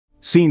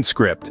Scene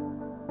script.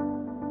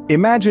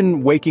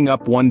 Imagine waking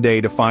up one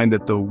day to find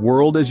that the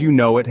world as you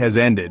know it has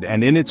ended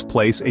and in its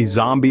place a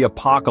zombie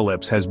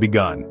apocalypse has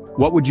begun.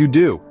 What would you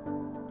do?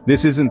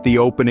 This isn't the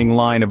opening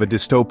line of a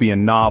dystopian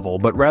novel,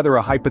 but rather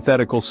a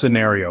hypothetical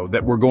scenario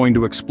that we're going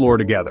to explore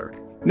together.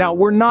 Now,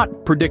 we're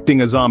not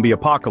predicting a zombie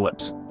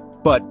apocalypse,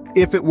 but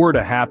if it were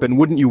to happen,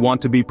 wouldn't you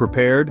want to be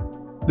prepared?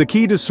 The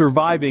key to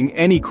surviving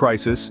any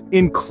crisis,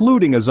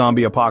 including a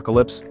zombie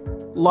apocalypse,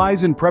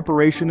 lies in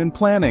preparation and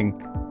planning.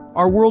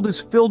 Our world is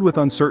filled with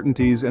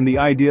uncertainties, and the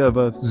idea of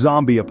a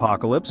zombie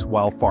apocalypse,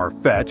 while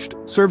far-fetched,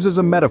 serves as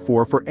a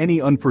metaphor for any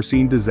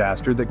unforeseen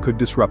disaster that could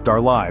disrupt our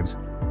lives.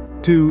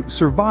 To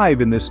survive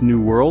in this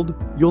new world,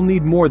 you'll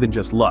need more than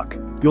just luck.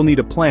 You'll need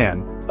a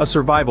plan, a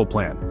survival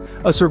plan.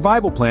 A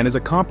survival plan is a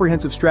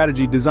comprehensive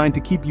strategy designed to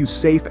keep you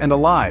safe and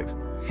alive.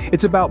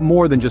 It's about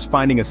more than just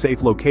finding a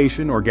safe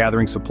location or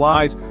gathering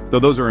supplies, though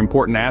those are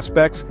important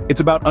aspects. It's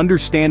about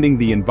understanding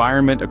the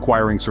environment,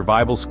 acquiring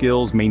survival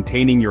skills,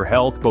 maintaining your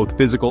health, both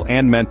physical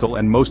and mental,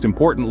 and most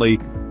importantly,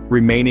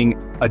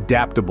 remaining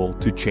adaptable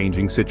to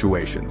changing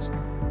situations.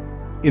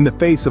 In the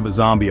face of a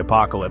zombie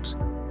apocalypse,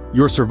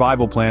 your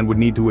survival plan would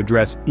need to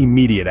address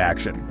immediate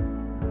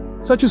action,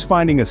 such as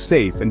finding a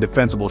safe and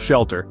defensible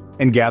shelter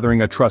and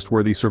gathering a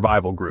trustworthy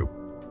survival group.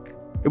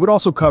 It would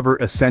also cover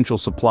essential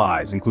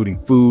supplies, including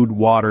food,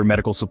 water,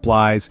 medical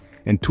supplies,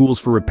 and tools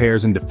for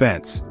repairs and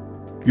defense.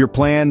 Your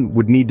plan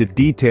would need to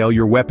detail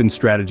your weapon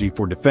strategy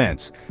for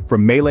defense,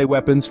 from melee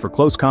weapons for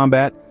close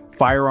combat,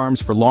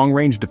 firearms for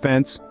long-range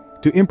defense,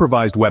 to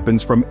improvised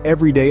weapons from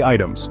everyday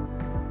items.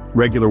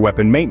 Regular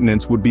weapon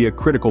maintenance would be a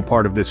critical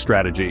part of this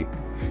strategy.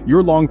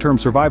 Your long-term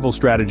survival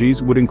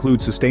strategies would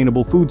include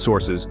sustainable food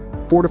sources,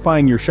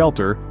 fortifying your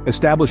shelter,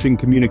 establishing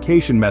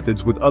communication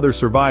methods with other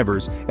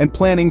survivors, and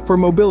planning for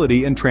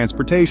mobility and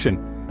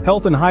transportation.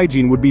 Health and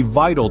hygiene would be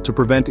vital to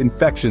prevent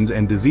infections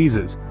and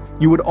diseases.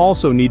 You would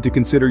also need to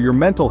consider your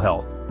mental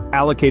health,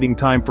 allocating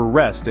time for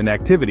rest and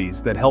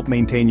activities that help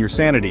maintain your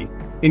sanity.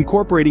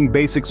 Incorporating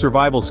basic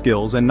survival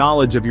skills and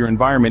knowledge of your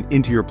environment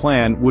into your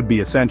plan would be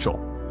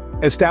essential.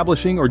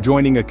 Establishing or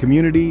joining a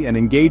community and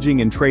engaging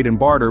in trade and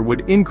barter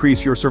would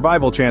increase your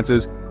survival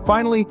chances.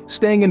 Finally,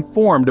 staying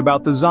informed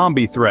about the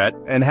zombie threat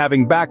and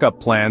having backup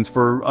plans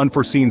for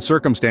unforeseen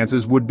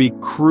circumstances would be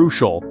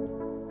crucial.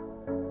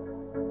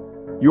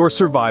 Your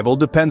survival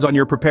depends on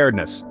your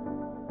preparedness.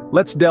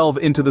 Let's delve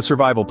into the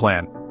survival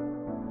plan.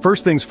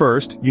 First things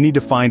first, you need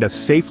to find a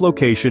safe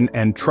location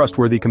and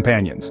trustworthy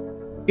companions.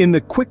 In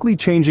the quickly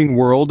changing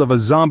world of a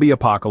zombie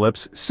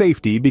apocalypse,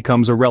 safety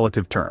becomes a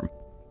relative term.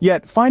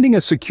 Yet, finding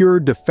a secure,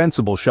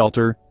 defensible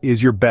shelter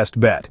is your best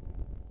bet.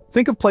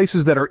 Think of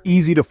places that are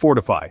easy to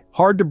fortify,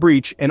 hard to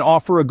breach, and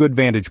offer a good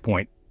vantage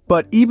point.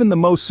 But even the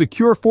most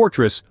secure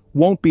fortress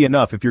won't be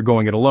enough if you're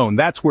going it alone.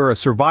 That's where a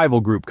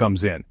survival group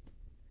comes in.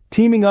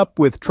 Teaming up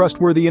with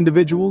trustworthy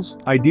individuals,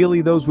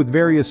 ideally those with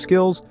various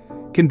skills,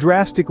 can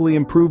drastically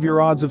improve your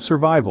odds of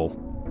survival.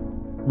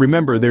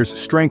 Remember, there's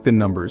strength in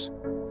numbers.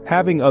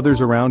 Having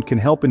others around can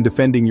help in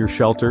defending your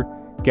shelter,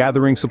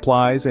 gathering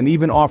supplies, and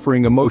even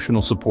offering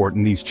emotional support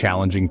in these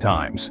challenging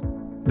times.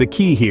 The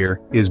key here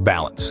is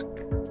balance.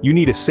 You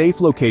need a safe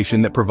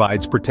location that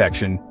provides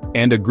protection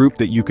and a group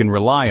that you can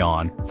rely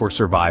on for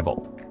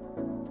survival.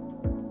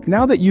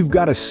 Now that you've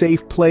got a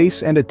safe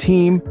place and a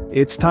team,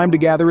 it's time to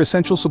gather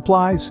essential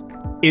supplies.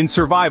 In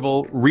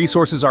survival,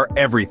 resources are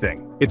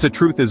everything. It's a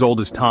truth as old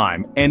as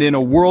time, and in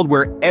a world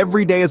where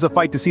every day is a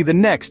fight to see the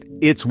next,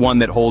 it's one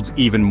that holds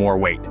even more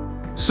weight.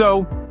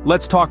 So,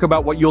 let's talk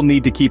about what you'll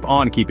need to keep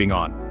on keeping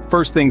on.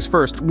 First things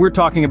first, we're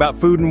talking about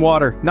food and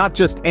water, not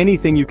just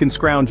anything you can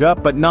scrounge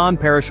up, but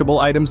non-perishable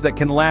items that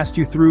can last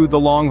you through the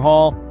long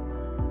haul.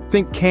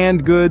 Think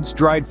canned goods,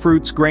 dried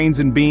fruits, grains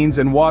and beans,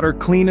 and water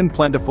clean and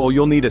plentiful.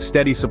 You'll need a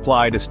steady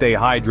supply to stay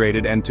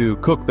hydrated and to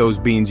cook those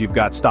beans you've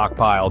got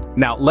stockpiled.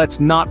 Now, let's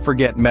not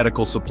forget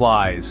medical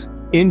supplies.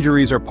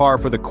 Injuries are par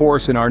for the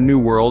course in our new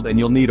world, and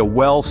you'll need a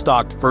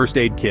well-stocked first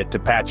aid kit to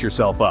patch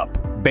yourself up.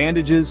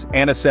 Bandages,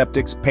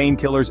 antiseptics,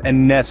 painkillers,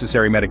 and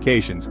necessary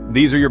medications.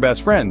 These are your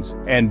best friends.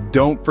 And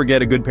don't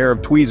forget a good pair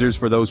of tweezers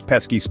for those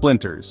pesky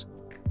splinters.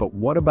 But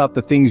what about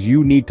the things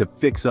you need to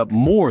fix up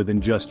more than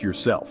just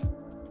yourself?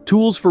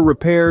 Tools for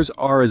repairs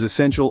are as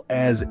essential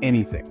as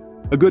anything.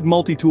 A good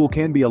multi-tool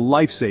can be a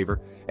lifesaver,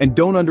 and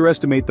don't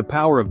underestimate the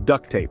power of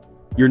duct tape.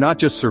 You're not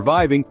just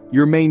surviving,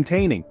 you're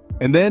maintaining.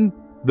 And then,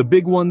 the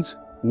big ones,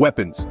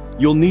 weapons.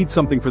 You'll need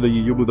something for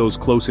those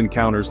close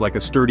encounters like a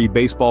sturdy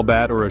baseball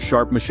bat or a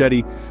sharp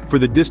machete. For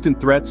the distant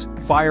threats,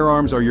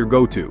 firearms are your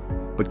go-to.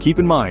 But keep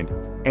in mind,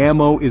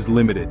 ammo is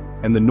limited,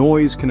 and the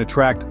noise can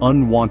attract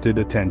unwanted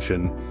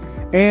attention.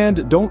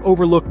 And don't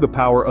overlook the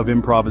power of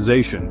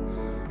improvisation.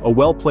 A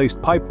well-placed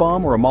pipe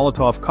bomb or a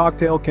Molotov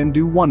cocktail can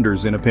do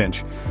wonders in a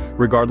pinch.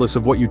 Regardless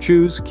of what you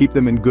choose, keep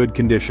them in good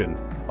condition.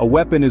 A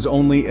weapon is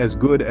only as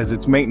good as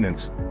its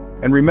maintenance.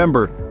 And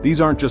remember,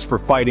 these aren't just for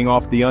fighting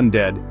off the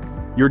undead.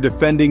 You're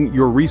defending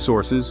your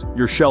resources,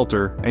 your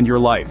shelter, and your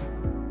life.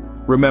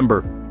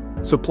 Remember,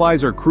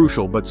 supplies are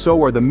crucial, but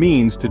so are the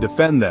means to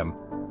defend them.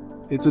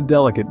 It's a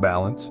delicate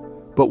balance,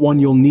 but one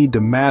you'll need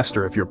to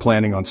master if you're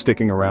planning on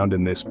sticking around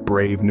in this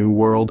brave new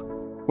world.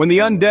 When the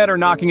undead are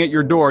knocking at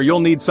your door,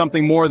 you'll need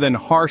something more than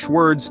harsh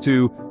words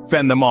to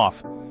fend them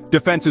off.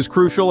 Defense is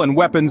crucial, and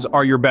weapons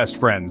are your best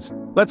friends.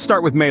 Let's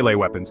start with melee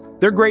weapons.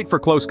 They're great for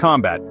close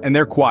combat, and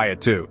they're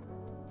quiet too.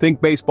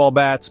 Think baseball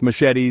bats,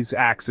 machetes,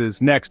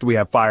 axes. Next, we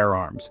have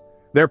firearms.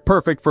 They're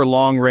perfect for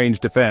long-range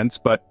defense,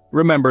 but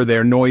remember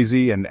they're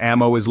noisy and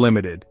ammo is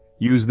limited.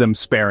 Use them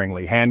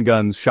sparingly.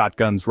 Handguns,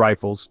 shotguns,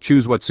 rifles.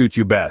 Choose what suits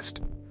you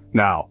best.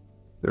 Now,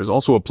 there's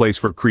also a place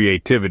for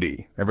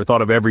creativity. Ever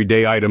thought of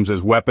everyday items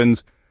as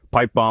weapons?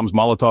 Pipe bombs,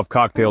 Molotov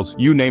cocktails,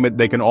 you name it,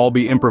 they can all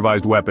be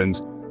improvised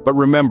weapons. But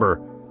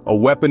remember, a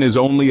weapon is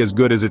only as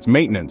good as its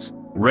maintenance.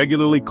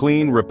 Regularly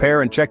clean,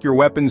 repair, and check your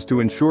weapons to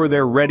ensure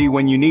they're ready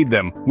when you need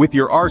them. With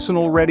your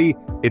arsenal ready,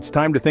 it's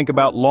time to think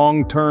about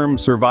long-term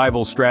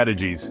survival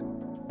strategies.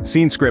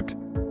 Scene script.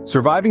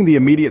 Surviving the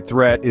immediate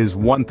threat is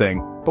one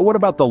thing, but what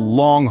about the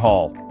long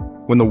haul?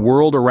 When the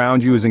world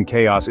around you is in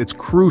chaos, it's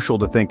crucial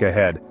to think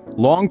ahead.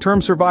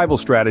 Long-term survival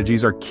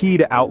strategies are key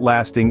to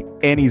outlasting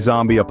any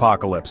zombie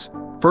apocalypse.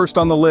 First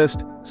on the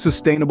list,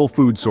 sustainable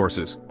food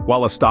sources.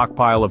 While a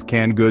stockpile of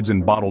canned goods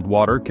and bottled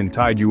water can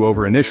tide you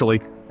over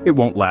initially, it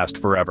won't last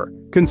forever.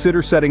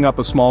 Consider setting up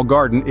a small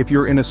garden if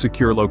you're in a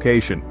secure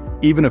location.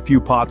 Even a few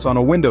pots on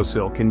a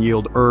windowsill can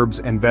yield herbs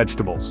and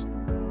vegetables.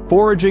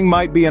 Foraging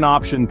might be an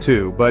option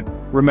too, but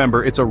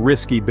remember, it's a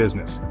risky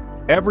business.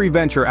 Every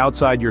venture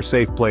outside your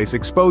safe place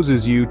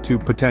exposes you to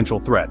potential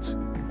threats.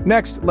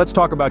 Next, let's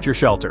talk about your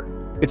shelter.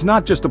 It's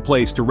not just a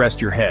place to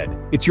rest your head,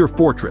 it's your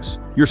fortress,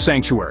 your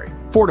sanctuary.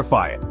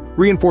 Fortify it.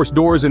 Reinforce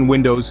doors and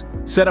windows,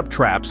 set up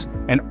traps,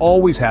 and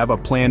always have a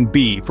plan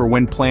B for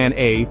when plan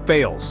A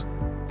fails.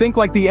 Think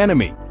like the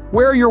enemy.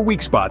 Where are your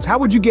weak spots? How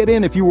would you get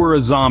in if you were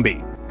a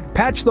zombie?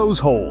 Patch those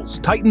holes,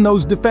 tighten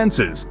those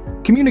defenses.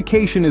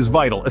 Communication is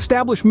vital.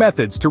 Establish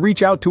methods to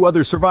reach out to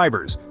other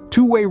survivors.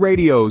 Two-way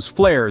radios,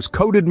 flares,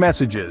 coded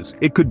messages.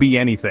 It could be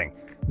anything.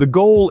 The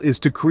goal is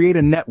to create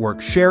a network,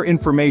 share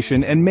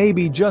information, and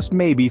maybe, just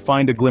maybe,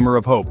 find a glimmer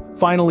of hope.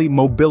 Finally,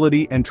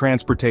 mobility and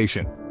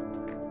transportation.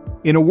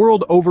 In a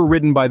world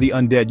overridden by the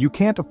undead, you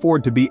can't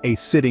afford to be a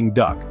sitting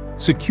duck.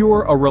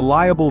 Secure a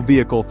reliable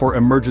vehicle for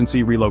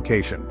emergency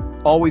relocation.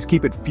 Always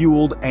keep it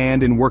fueled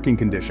and in working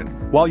condition.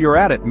 While you're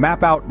at it,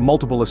 map out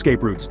multiple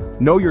escape routes.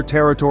 Know your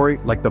territory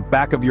like the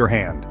back of your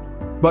hand.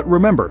 But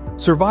remember,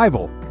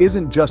 survival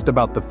isn't just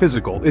about the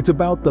physical, it's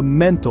about the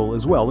mental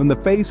as well. In the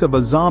face of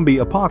a zombie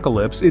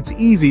apocalypse, it's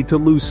easy to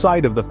lose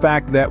sight of the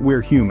fact that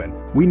we're human.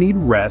 We need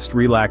rest,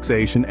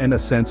 relaxation, and a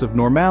sense of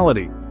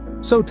normality.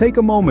 So take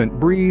a moment,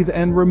 breathe,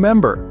 and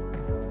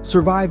remember,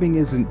 surviving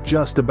isn't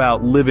just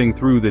about living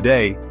through the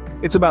day,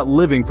 it's about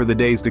living for the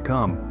days to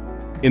come.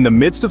 In the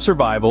midst of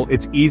survival,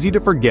 it's easy to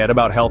forget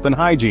about health and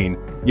hygiene,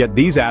 yet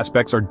these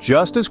aspects are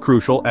just as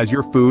crucial as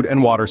your food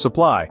and water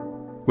supply.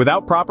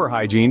 Without proper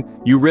hygiene,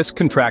 you risk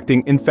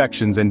contracting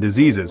infections and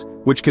diseases,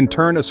 which can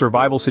turn a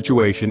survival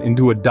situation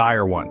into a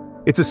dire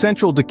one. It's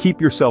essential to keep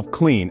yourself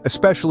clean,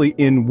 especially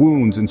in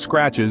wounds and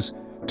scratches,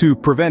 to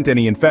prevent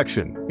any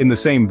infection. In the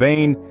same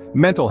vein,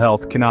 mental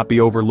health cannot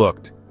be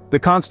overlooked. The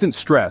constant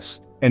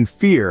stress and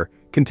fear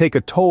can take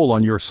a toll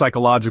on your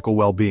psychological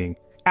well-being.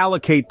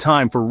 Allocate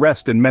time for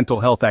rest and mental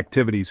health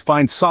activities.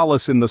 Find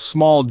solace in the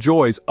small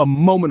joys, a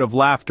moment of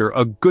laughter,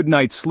 a good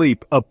night's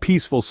sleep, a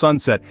peaceful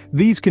sunset.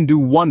 These can do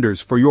wonders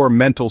for your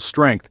mental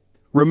strength.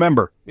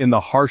 Remember, in the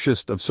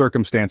harshest of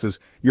circumstances,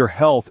 your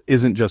health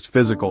isn't just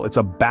physical, it's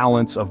a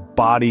balance of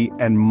body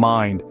and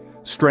mind,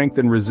 strength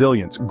and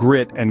resilience,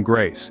 grit and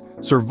grace.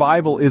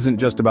 Survival isn't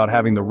just about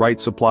having the right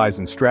supplies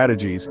and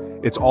strategies,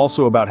 it's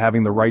also about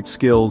having the right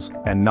skills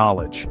and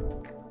knowledge.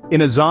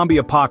 In a zombie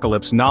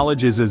apocalypse,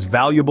 knowledge is as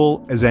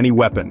valuable as any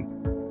weapon.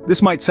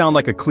 This might sound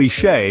like a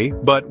cliché,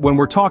 but when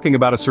we're talking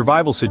about a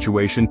survival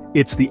situation,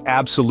 it's the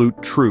absolute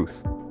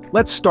truth.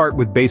 Let's start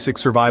with basic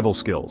survival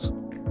skills.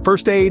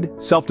 First aid,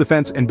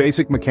 self-defense, and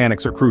basic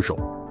mechanics are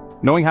crucial.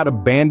 Knowing how to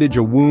bandage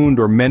a wound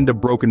or mend a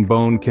broken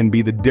bone can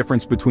be the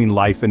difference between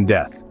life and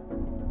death.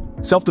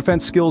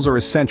 Self-defense skills are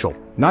essential,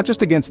 not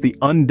just against the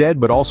undead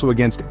but also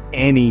against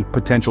any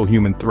potential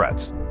human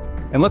threats.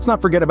 And let's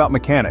not forget about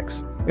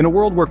mechanics. In a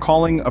world where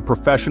calling a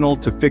professional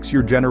to fix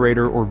your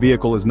generator or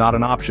vehicle is not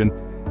an option,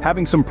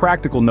 having some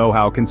practical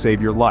know-how can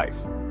save your life.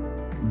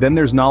 Then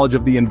there's knowledge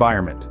of the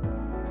environment.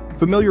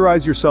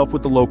 Familiarize yourself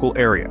with the local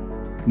area.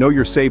 Know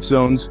your safe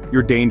zones,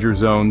 your danger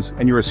zones,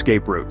 and your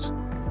escape routes.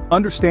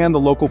 Understand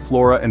the local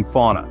flora and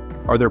fauna.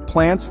 Are there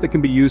plants that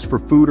can be used for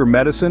food or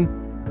medicine?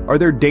 Are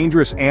there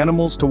dangerous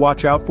animals to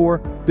watch out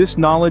for? This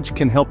knowledge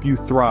can help you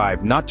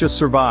thrive, not just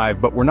survive,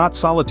 but we're not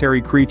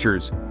solitary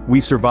creatures. We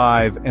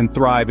survive and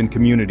thrive in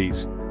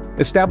communities.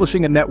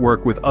 Establishing a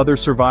network with other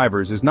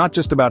survivors is not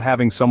just about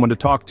having someone to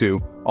talk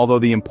to, although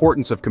the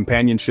importance of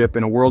companionship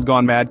in a world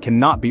gone mad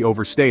cannot be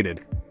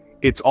overstated.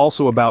 It's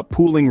also about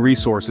pooling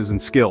resources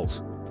and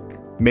skills.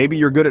 Maybe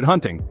you're good at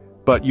hunting,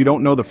 but you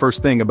don't know the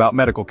first thing about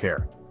medical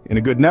care. In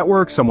a good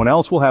network, someone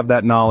else will have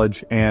that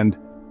knowledge and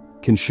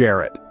can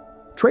share it.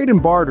 Trade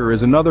and barter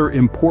is another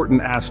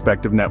important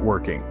aspect of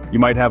networking. You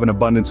might have an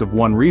abundance of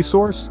one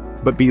resource,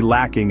 but be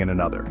lacking in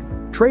another.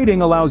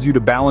 Trading allows you to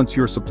balance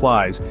your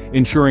supplies,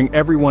 ensuring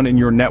everyone in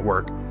your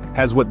network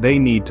has what they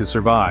need to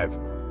survive.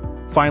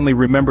 Finally,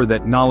 remember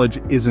that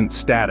knowledge isn't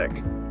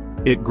static.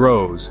 It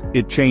grows,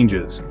 it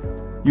changes.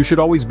 You should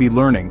always be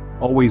learning,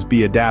 always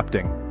be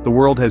adapting. The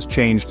world has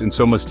changed and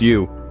so must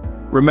you.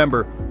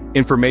 Remember,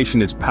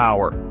 information is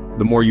power.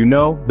 The more you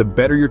know, the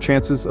better your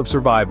chances of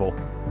survival.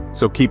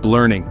 So keep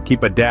learning,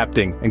 keep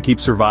adapting, and keep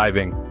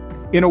surviving.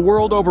 In a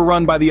world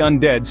overrun by the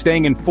undead,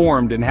 staying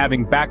informed and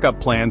having backup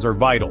plans are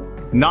vital.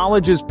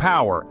 Knowledge is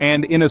power,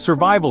 and in a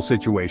survival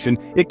situation,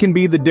 it can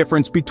be the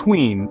difference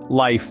between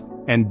life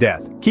and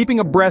death. Keeping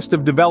abreast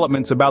of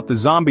developments about the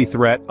zombie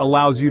threat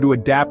allows you to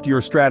adapt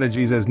your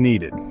strategies as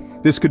needed.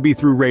 This could be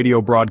through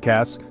radio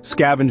broadcasts,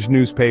 scavenged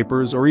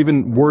newspapers, or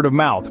even word of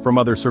mouth from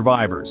other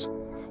survivors.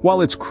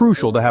 While it's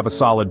crucial to have a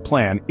solid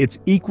plan, it's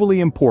equally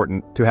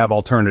important to have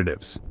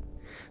alternatives.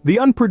 The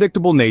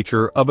unpredictable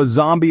nature of a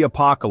zombie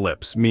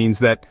apocalypse means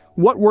that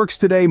what works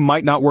today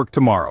might not work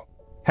tomorrow.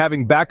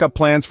 Having backup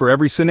plans for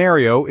every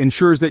scenario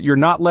ensures that you're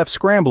not left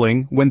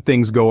scrambling when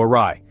things go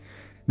awry.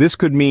 This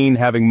could mean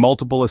having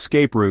multiple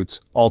escape routes,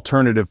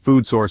 alternative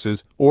food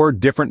sources, or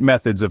different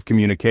methods of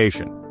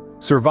communication.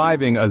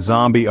 Surviving a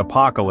zombie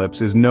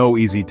apocalypse is no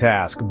easy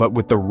task, but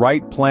with the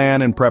right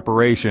plan and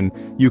preparation,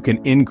 you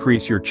can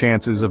increase your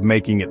chances of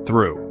making it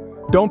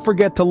through. Don't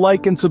forget to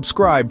like and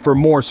subscribe for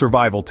more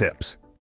survival tips.